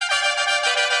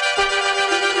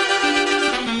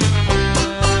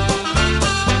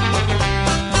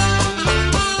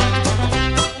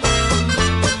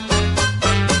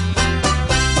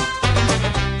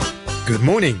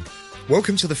Morning.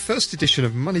 Welcome to the first edition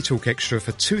of Money Talk Extra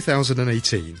for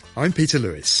 2018. I'm Peter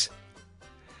Lewis.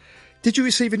 Did you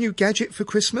receive a new gadget for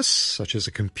Christmas, such as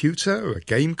a computer, a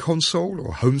game console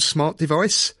or home smart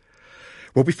device?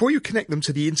 Well, before you connect them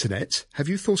to the internet, have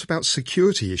you thought about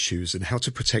security issues and how to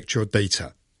protect your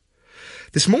data?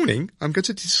 This morning, I'm going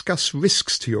to discuss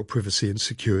risks to your privacy and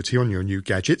security on your new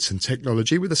gadgets and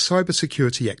technology with a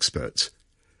cybersecurity expert.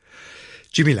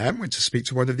 Jimmy Lamb went to speak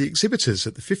to one of the exhibitors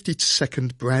at the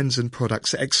 52nd Brands and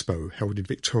Products Expo held in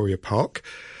Victoria Park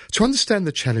to understand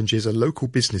the challenges a local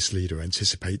business leader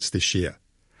anticipates this year.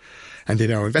 And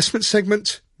in our investment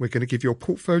segment, we're going to give your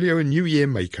portfolio a New Year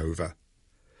makeover.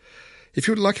 If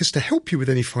you would like us to help you with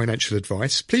any financial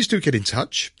advice, please do get in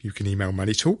touch. You can email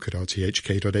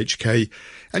moneytalk@rthk.hk,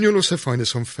 and you'll also find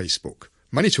us on Facebook,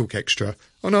 Money Talk Extra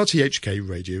on RTHK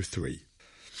Radio 3.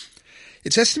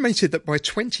 It's estimated that by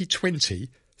 2020,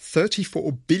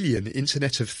 34 billion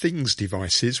Internet of Things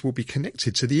devices will be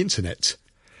connected to the Internet.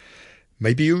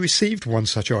 Maybe you received one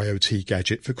such IoT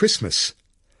gadget for Christmas.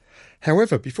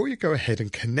 However, before you go ahead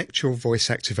and connect your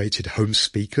voice-activated home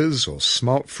speakers or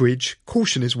smart fridge,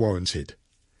 caution is warranted.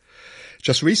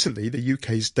 Just recently, the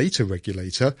UK's data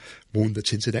regulator warned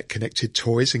that Internet-connected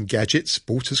toys and gadgets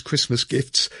bought as Christmas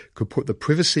gifts could put the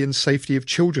privacy and safety of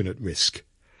children at risk.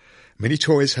 Many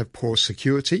toys have poor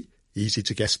security,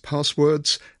 easy-to-guess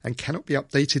passwords, and cannot be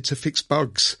updated to fix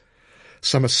bugs.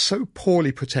 Some are so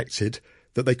poorly protected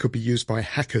that they could be used by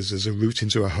hackers as a route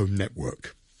into a home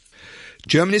network.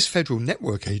 Germany's Federal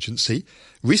Network Agency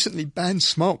recently banned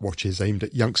smartwatches aimed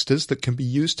at youngsters that can be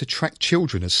used to track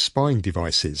children as spying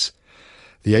devices.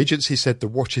 The agency said the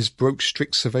watches broke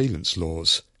strict surveillance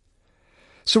laws.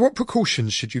 So what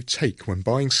precautions should you take when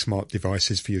buying smart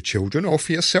devices for your children or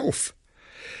for yourself?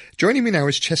 Joining me now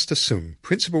is Chester Soong,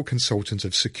 Principal Consultant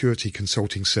of Security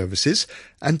Consulting Services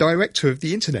and Director of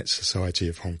the Internet Society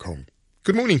of Hong Kong.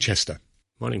 Good morning, Chester.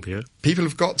 Morning, Peter. People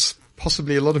have got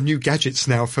possibly a lot of new gadgets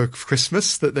now for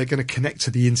Christmas that they're going to connect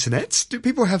to the internet. Do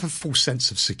people have a full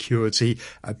sense of security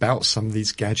about some of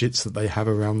these gadgets that they have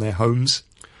around their homes?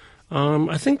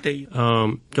 I think they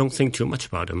don't think too much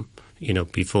about them,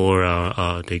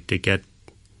 before they get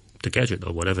the gadget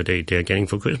or whatever they're getting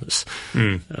for Christmas.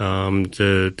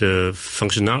 The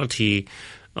functionality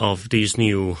of these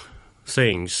new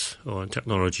things or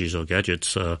technologies or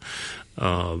gadgets are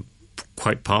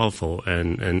quite powerful,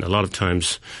 and a lot of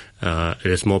times it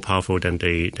is more powerful than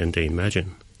they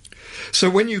imagine.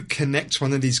 So when you connect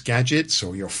one of these gadgets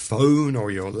or your phone or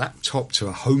your laptop to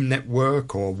a home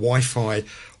network or Wi-Fi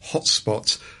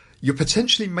hotspot, you're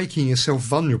potentially making yourself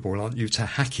vulnerable, aren't you, to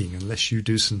hacking unless you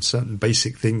do some certain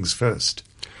basic things first?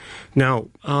 Now,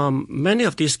 many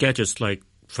of these gadgets, like,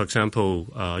 for example,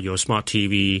 your smart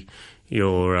TV,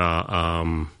 your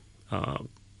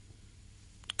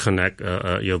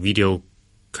your video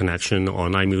connection,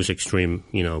 online music stream,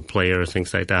 player,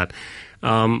 things like that.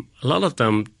 A lot of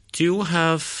them do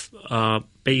have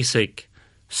basic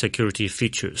security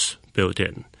features built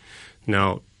in.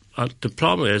 Now, the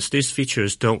problem is these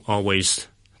features don't always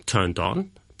turn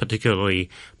on, particularly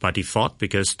by default,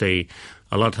 because a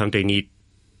lot of time they need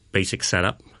basic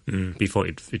setup before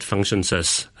it functions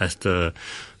as the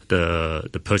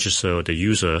purchaser or the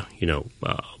user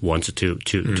wants it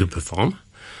to perform.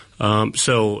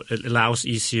 So it allows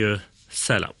easier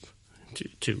setup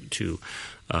to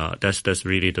that's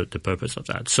really the purpose of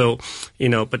that. So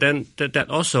but then that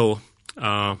also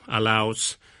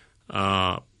allows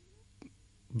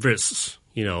risks,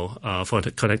 for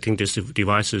connecting these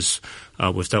devices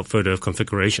without further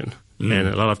configuration. And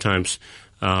a lot of times,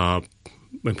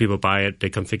 when people buy it, they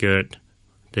configure it,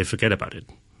 they forget about it.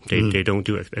 They don't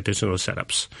do additional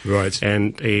setups. Right.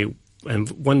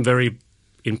 And one very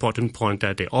important point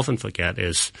that they often forget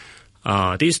is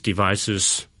these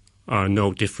devices are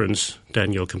no different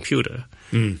than your computer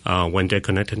when they're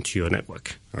connected to your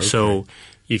network. Okay. So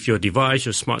if your device,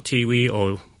 your smart TV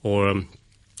or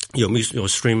your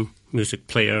stream music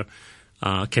player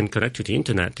can connect to the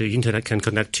internet can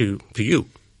connect to you.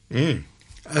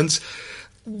 And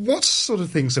what sort of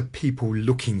things are people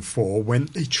looking for when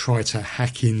they try to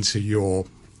hack into your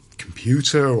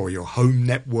computer or your home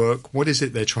network? What is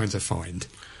it they're trying to find?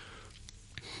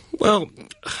 Well,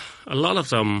 a lot of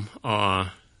them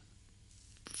are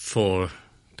for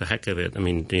the heck of it. I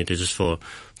mean, they're just for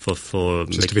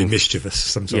just to be mischievous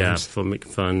sometimes. Yeah, for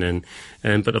making fun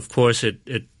but of course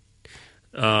it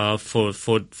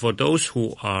for those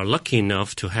who are lucky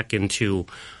enough to hack into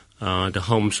the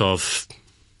homes of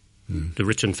the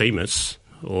rich and famous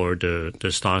or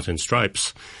the stars and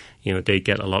stripes, they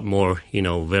get a lot more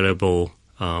valuable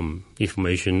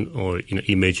information or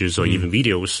images or even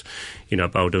videos,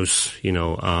 about those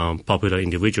popular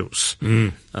individuals,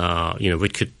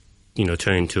 which could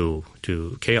turn into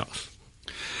chaos.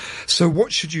 So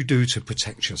what should you do to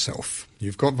protect yourself?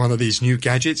 You've got one of these new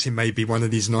gadgets. It may be one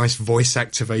of these nice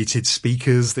voice-activated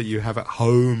speakers that you have at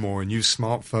home, or a new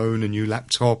smartphone, a new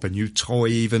laptop, a new toy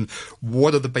even.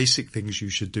 What are the basic things you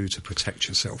should do to protect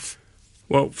yourself?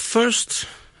 Well, first,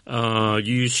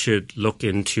 you should look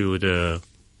into the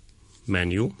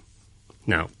menu.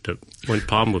 Now, one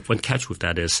catch with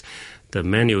that is the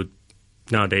menu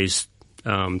nowadays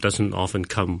doesn't often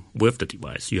come with the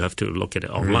device. You have to look at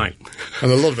it online.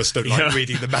 And a lot of us don't like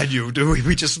reading the manual, do we?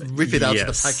 We just rip it out of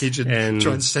the package and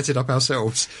try and set it up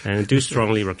ourselves. And I do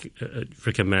strongly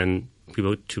recommend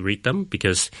people to read them,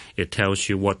 because it tells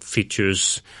you what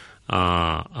features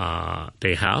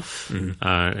they have,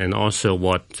 and also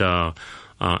what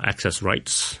access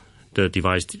rights the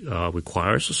device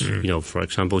requires, for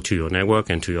example, to your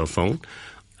network and to your phone,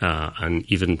 and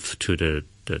even to the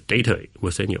data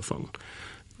within your phone.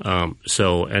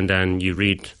 And then you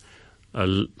read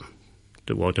the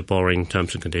boring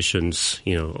terms and conditions,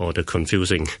 or the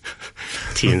confusing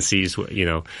T&Cs,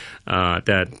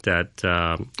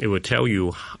 that it will tell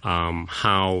you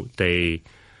how they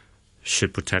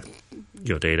should protect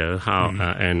your data,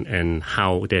 and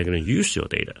how they're going to use your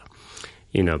data.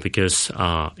 Because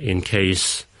in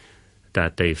case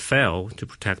that they fail to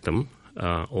protect them,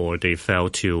 or they fail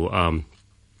to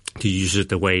use it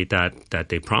the way that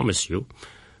they promise you,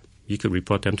 you could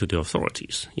report them to the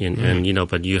authorities. And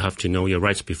but you have to know your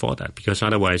rights before that, because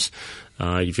otherwise,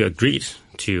 if you agreed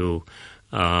to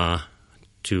the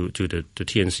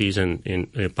T&Cs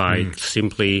and by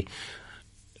simply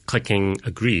clicking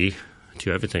agree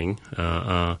to everything,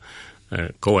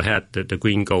 go ahead, the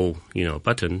green go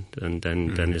button, and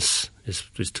then it's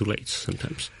too late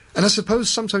sometimes. And I suppose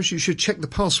sometimes you should check the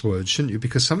password, shouldn't you?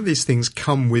 Because some of these things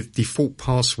come with default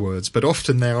passwords, but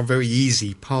often they are very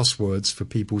easy passwords for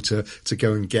people to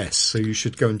go and guess. So you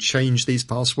should go and change these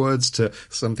passwords to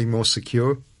something more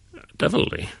secure?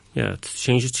 Definitely, yeah.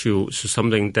 Change it to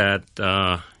something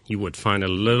that you would find a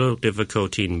little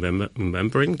difficulty in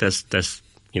remembering. That's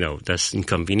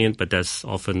inconvenient, but that's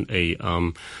often a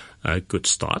good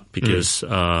start, because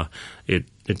it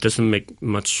doesn't make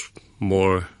much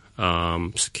more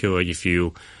secure if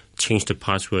you change the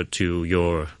password to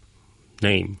your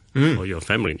name or your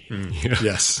family name.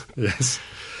 Yes.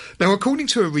 Now, according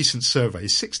to a recent survey,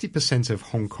 60% of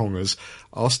Hong Kongers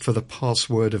asked for the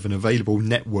password of an available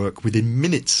network within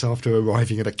minutes after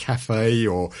arriving at a cafe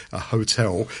or a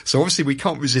hotel. So obviously we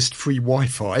can't resist free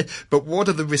Wi-Fi, but what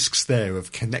are the risks there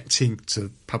of connecting to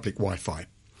public Wi-Fi?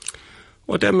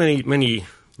 Well, there are many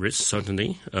risks,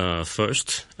 certainly.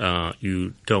 First,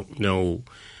 you don't know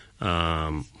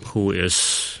who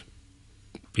is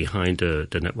behind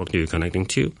the network that you're connecting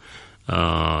to.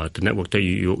 The network that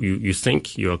you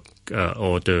think you're,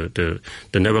 or the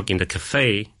network in the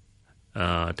cafe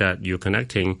that you're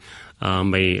connecting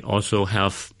may also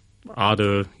have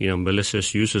other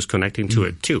malicious users connecting to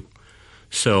it too.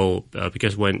 So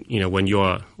because when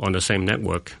you're on the same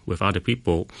network with other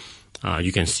people,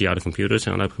 you can see other computers,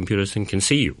 and other computers can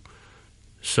see you.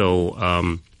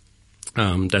 So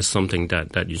that's something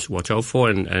that you should watch out for,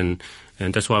 and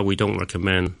that's why we don't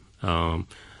recommend you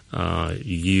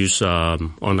use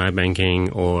online banking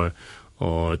or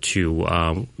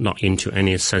to not into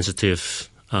any sensitive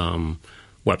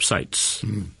websites,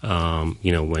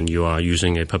 when you are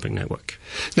using a public network.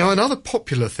 Now, another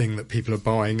popular thing that people are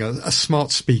buying are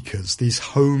smart speakers, these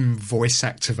home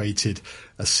voice-activated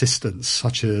assistants,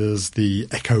 such as the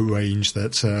Echo range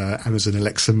that Amazon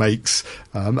Alexa makes.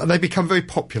 And they've become very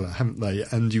popular, haven't they?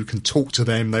 And you can talk to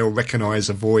them, they'll recognise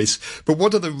a voice. But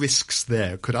what are the risks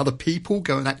there? Could other people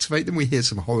go and activate them? We hear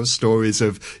some horror stories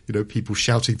of, people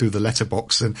shouting through the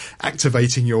letterbox and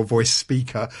activating your voice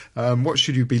speaker. What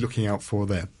should you be looking out for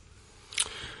there?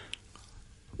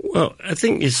 Well, I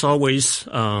think it's always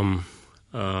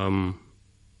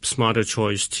smarter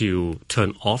choice to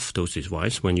turn off those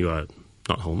devices when you are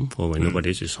not home or when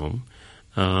nobody is home.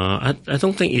 I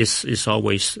don't think it's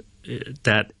always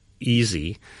that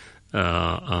easy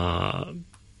to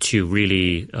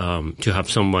really to have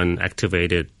someone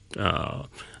activated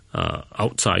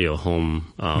outside your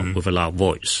home with a loud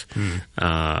voice.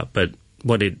 But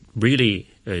what it really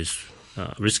is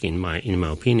risky in my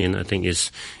opinion, I think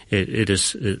is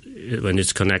when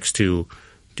it connects to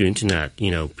the internet.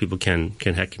 People can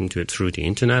hack into it through the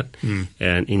internet,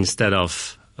 and instead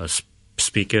of a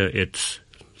speaker, it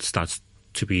starts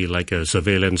to be like a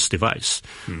surveillance device,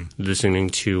 listening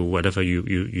to whatever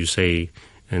you say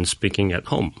and speaking at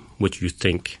home, which you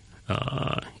think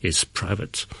is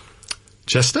private.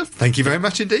 Chester, thank you very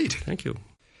much indeed. Thank you.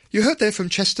 You heard there from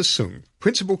Chester Soong,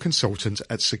 Principal Consultant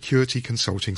at Security Consulting